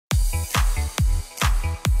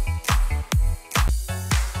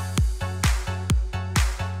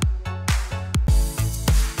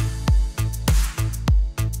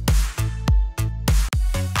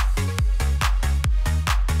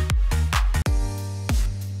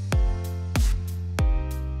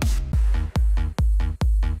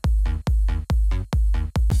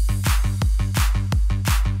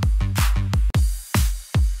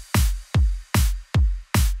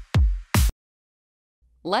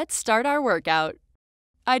Let's start our workout.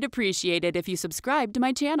 I'd appreciate it if you subscribe to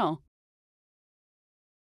my channel.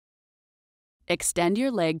 Extend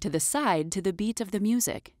your leg to the side to the beat of the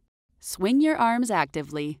music. Swing your arms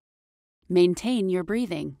actively. Maintain your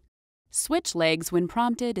breathing. Switch legs when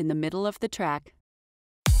prompted in the middle of the track.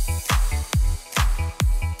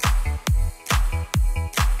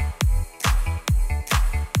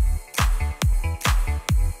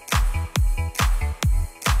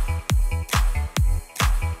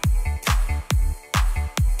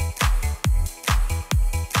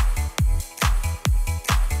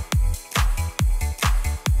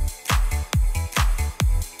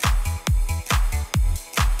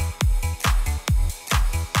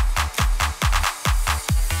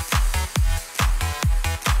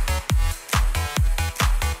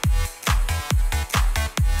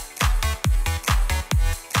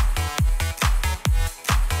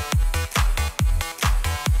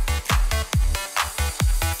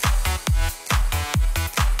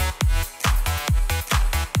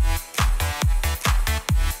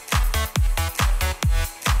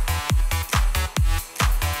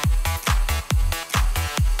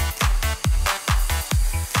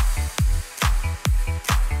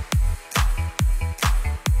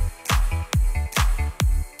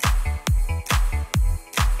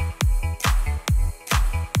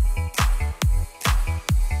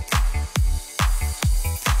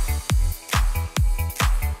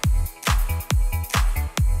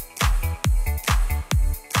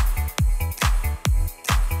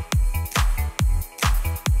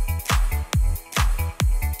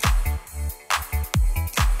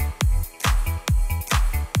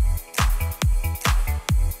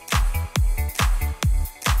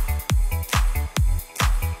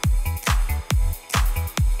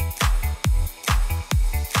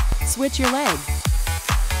 Switch your leg.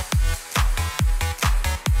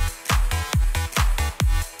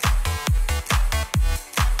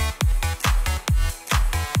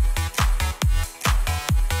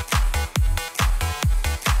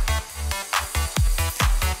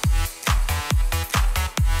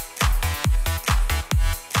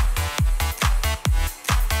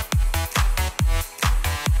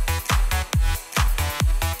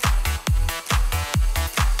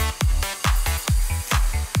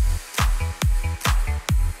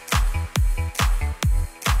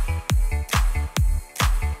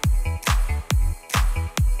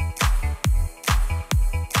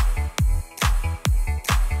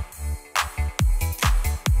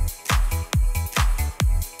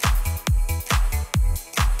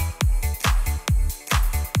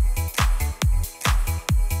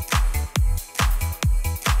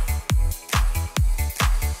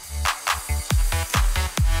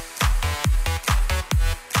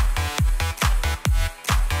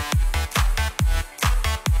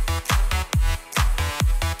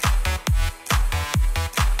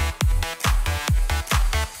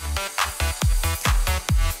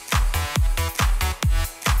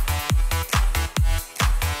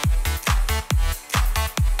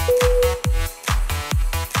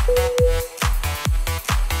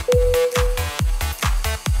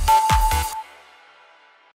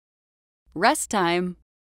 Rest time.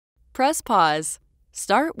 Press pause.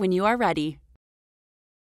 Start when you are ready.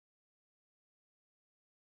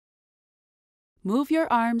 Move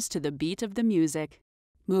your arms to the beat of the music.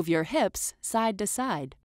 Move your hips side to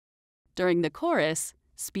side. During the chorus,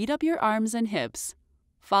 speed up your arms and hips.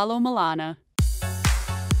 Follow Milana.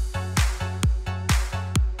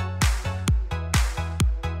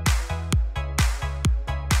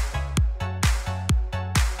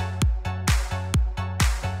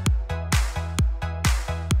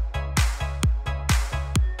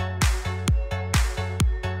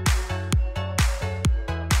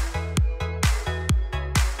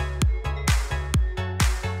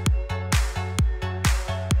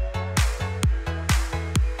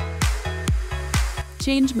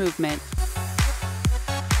 Change movement.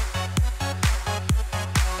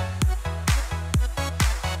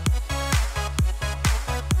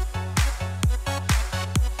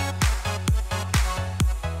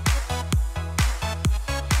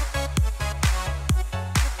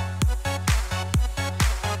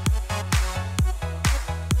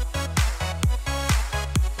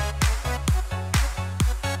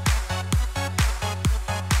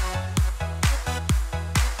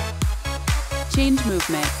 Change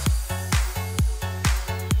movement.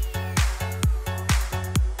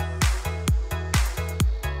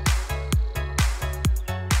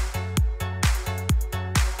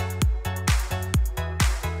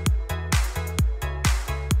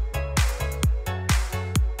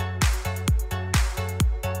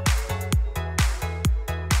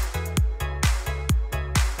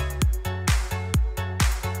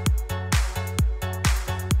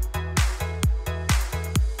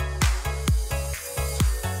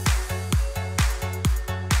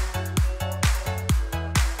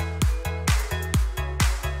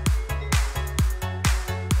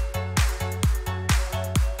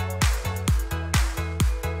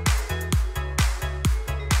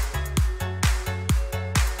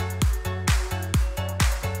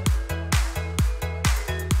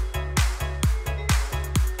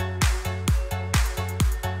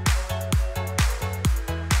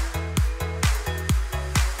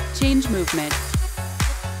 Change movement.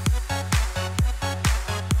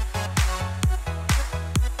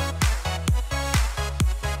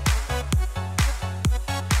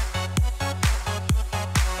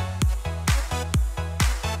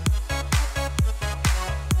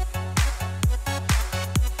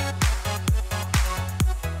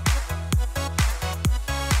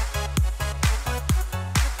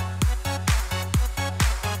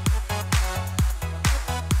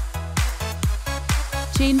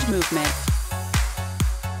 Change movement.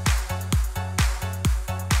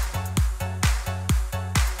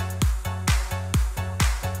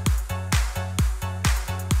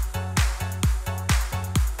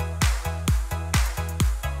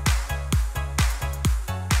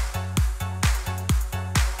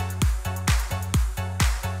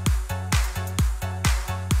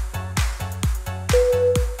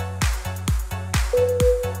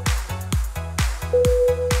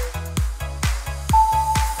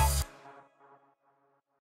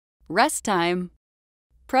 Rest time.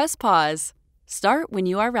 Press pause. Start when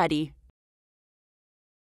you are ready.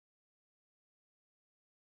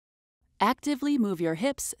 Actively move your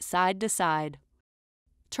hips side to side.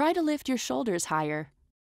 Try to lift your shoulders higher.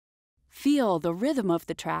 Feel the rhythm of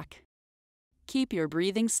the track. Keep your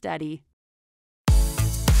breathing steady.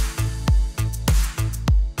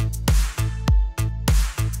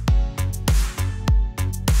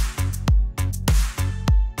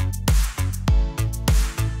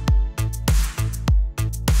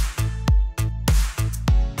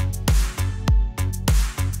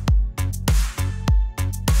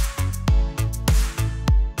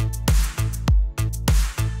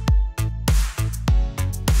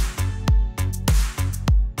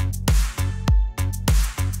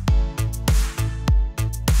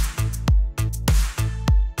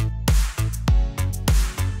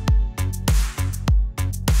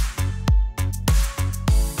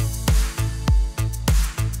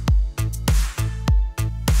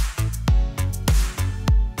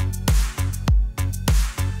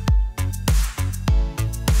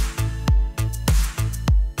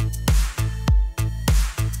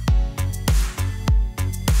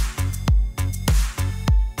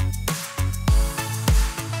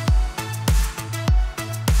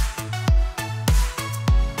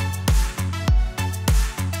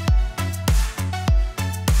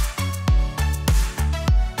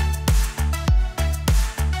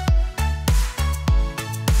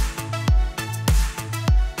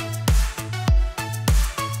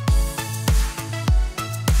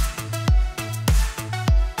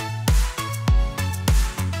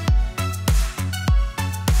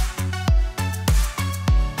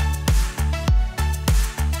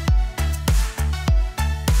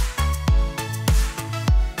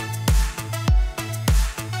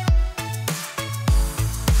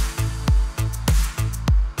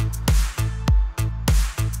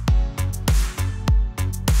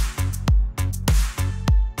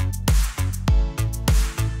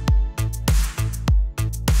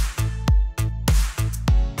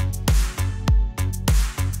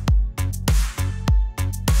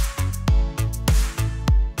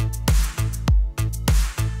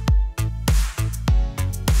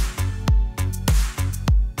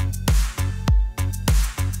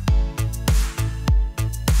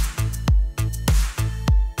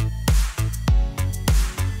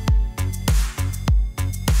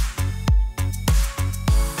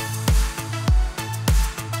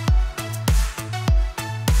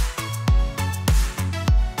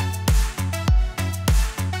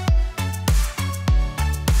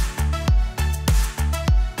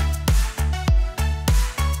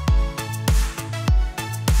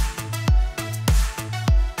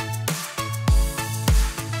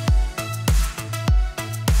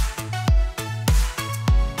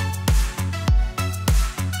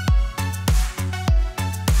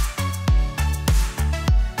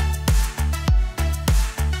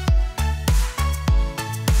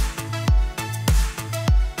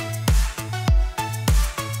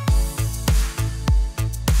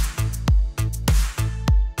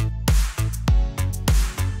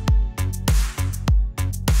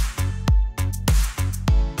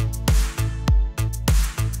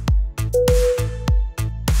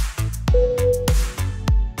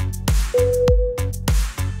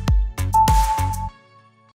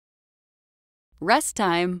 Rest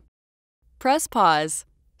time. Press pause.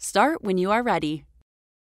 Start when you are ready.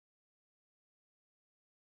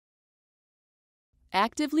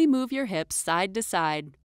 Actively move your hips side to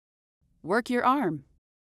side. Work your arm.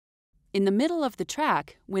 In the middle of the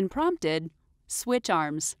track, when prompted, switch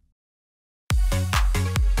arms.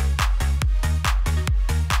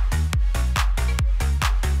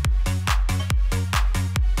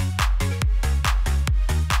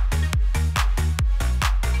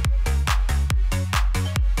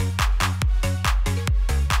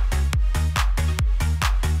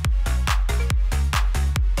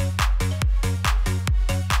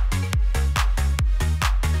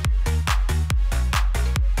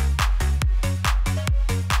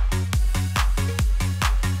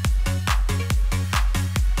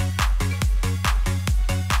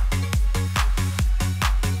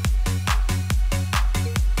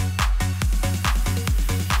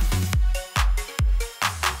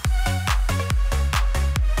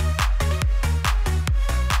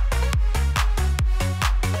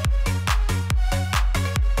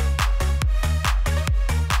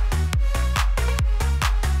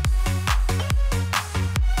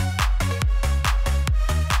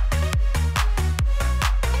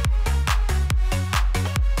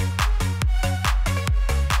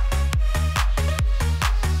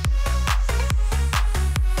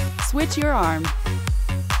 Switch your arm.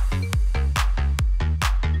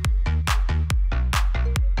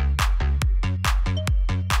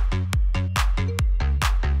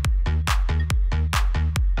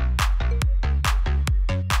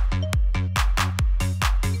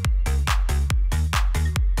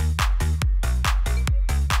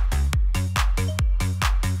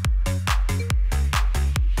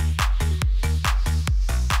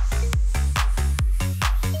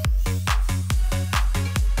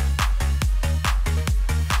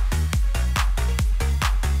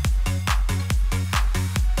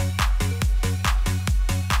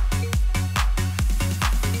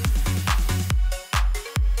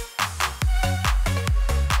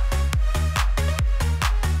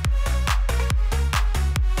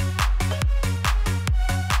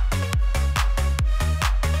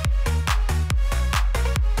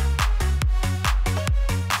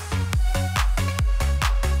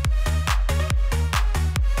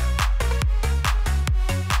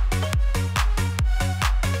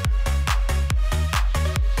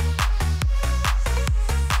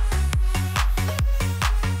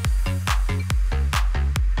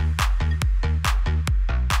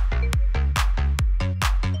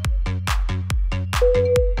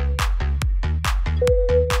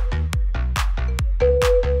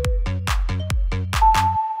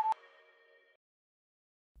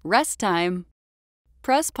 Rest time.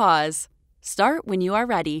 Press pause. Start when you are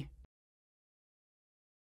ready.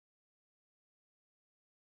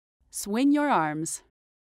 Swing your arms.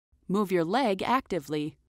 Move your leg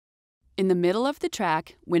actively. In the middle of the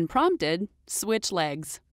track, when prompted, switch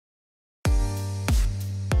legs.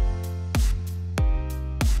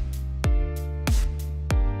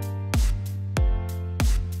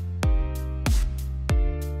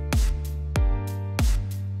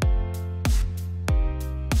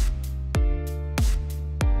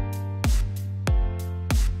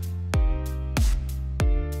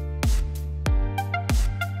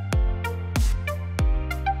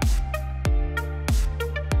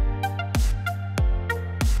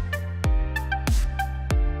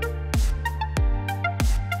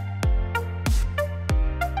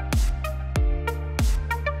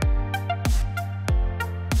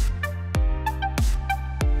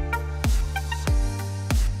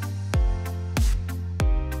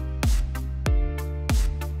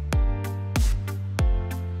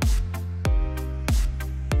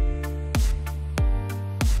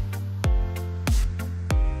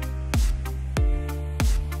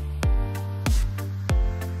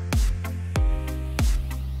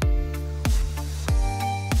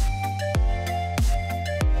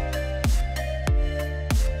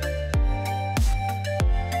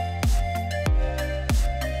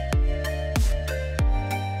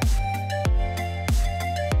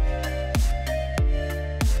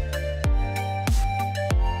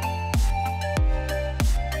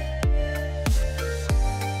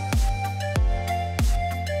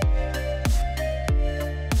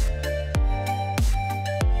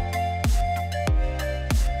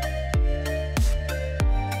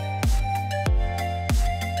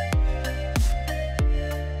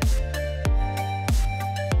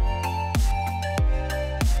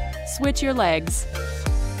 Switch your legs.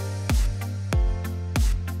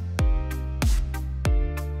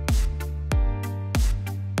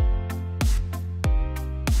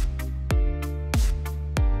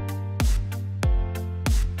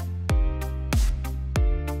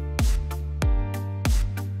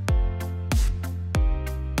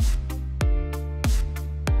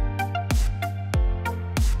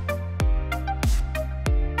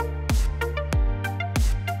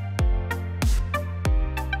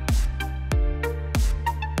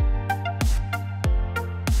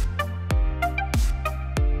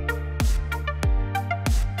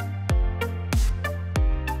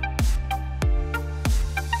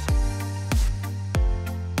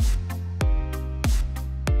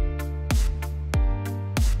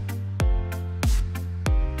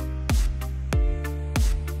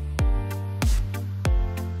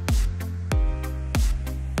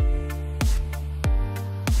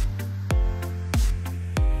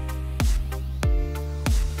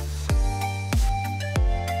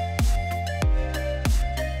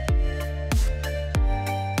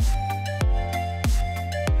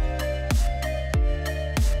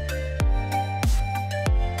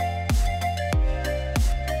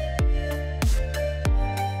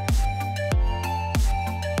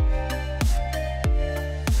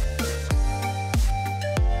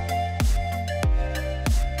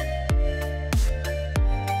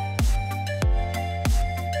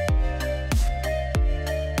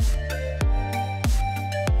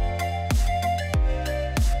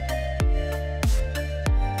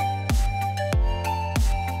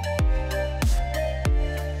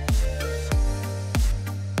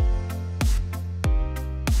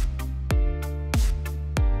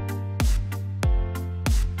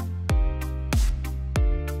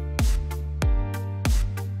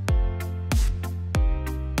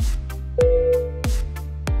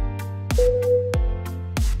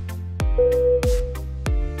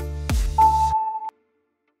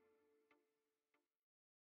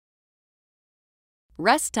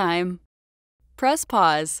 Rest time. Press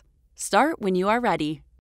pause. Start when you are ready.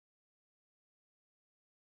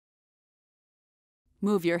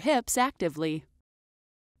 Move your hips actively.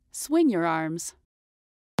 Swing your arms.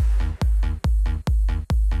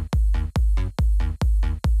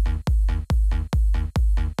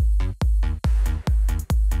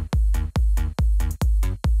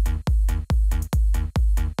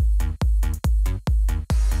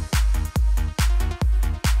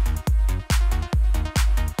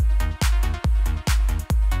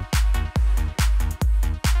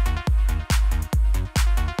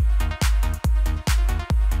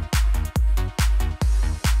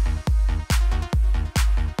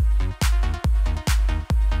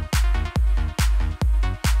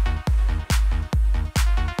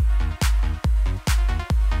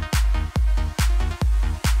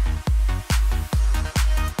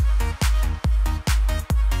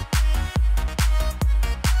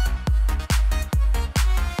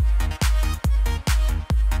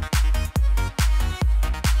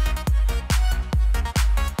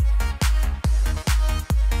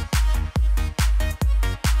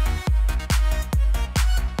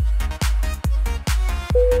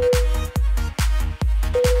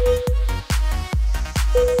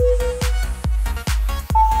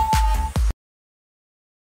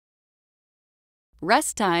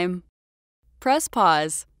 Rest time. Press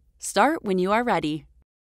pause. Start when you are ready.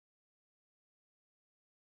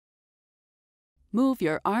 Move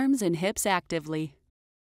your arms and hips actively.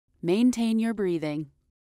 Maintain your breathing.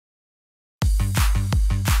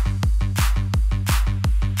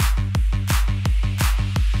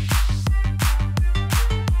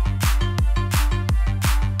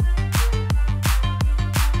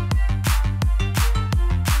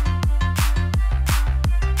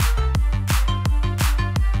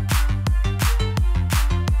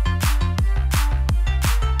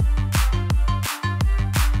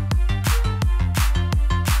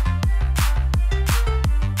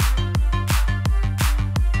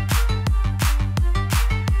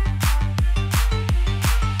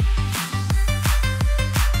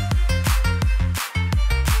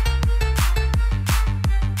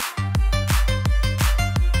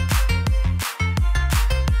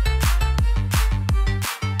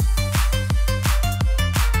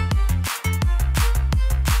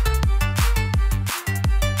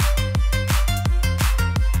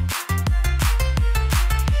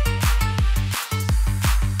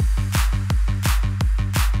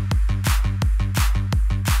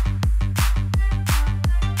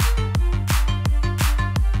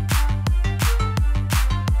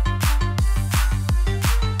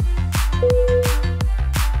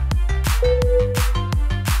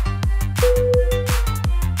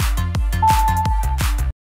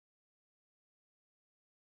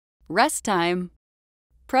 Rest time.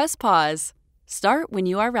 Press pause. Start when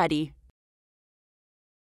you are ready.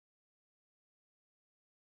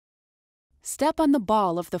 Step on the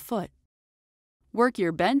ball of the foot. Work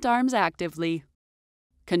your bent arms actively.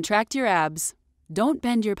 Contract your abs. Don't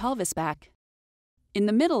bend your pelvis back. In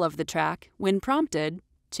the middle of the track, when prompted,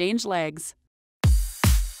 change legs.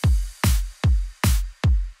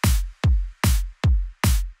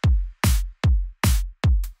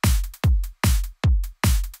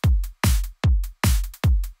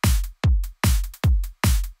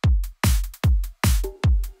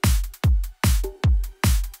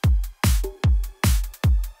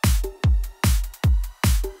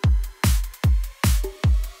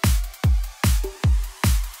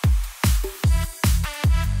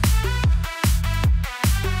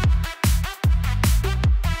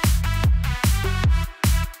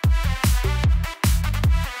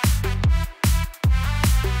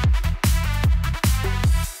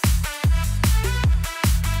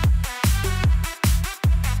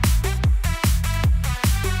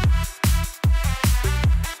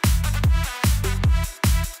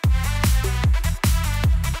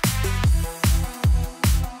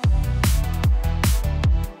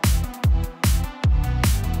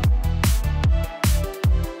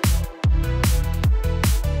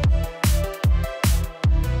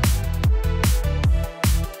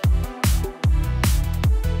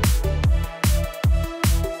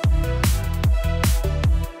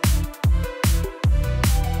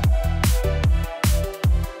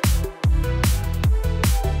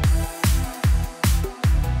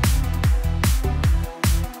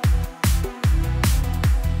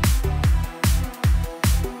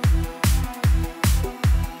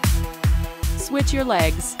 Switch your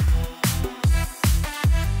legs.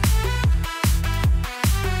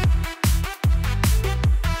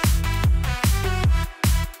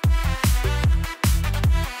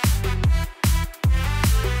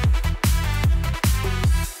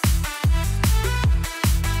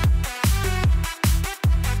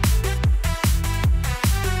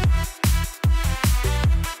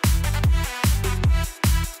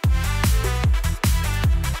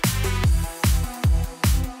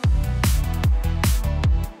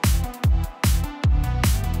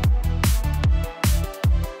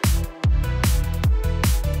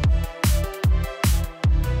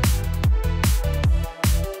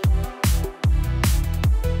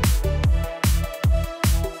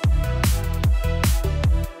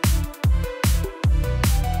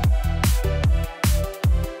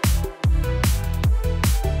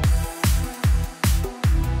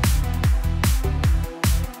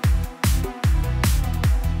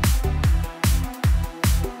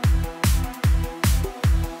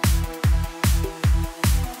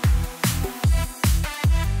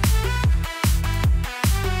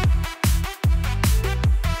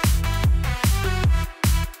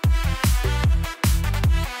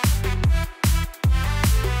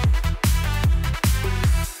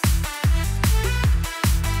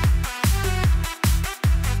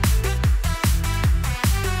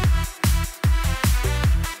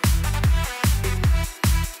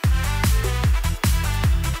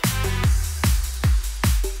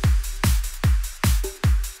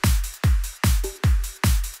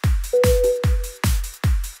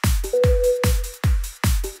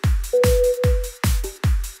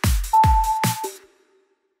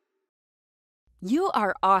 You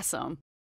are awesome!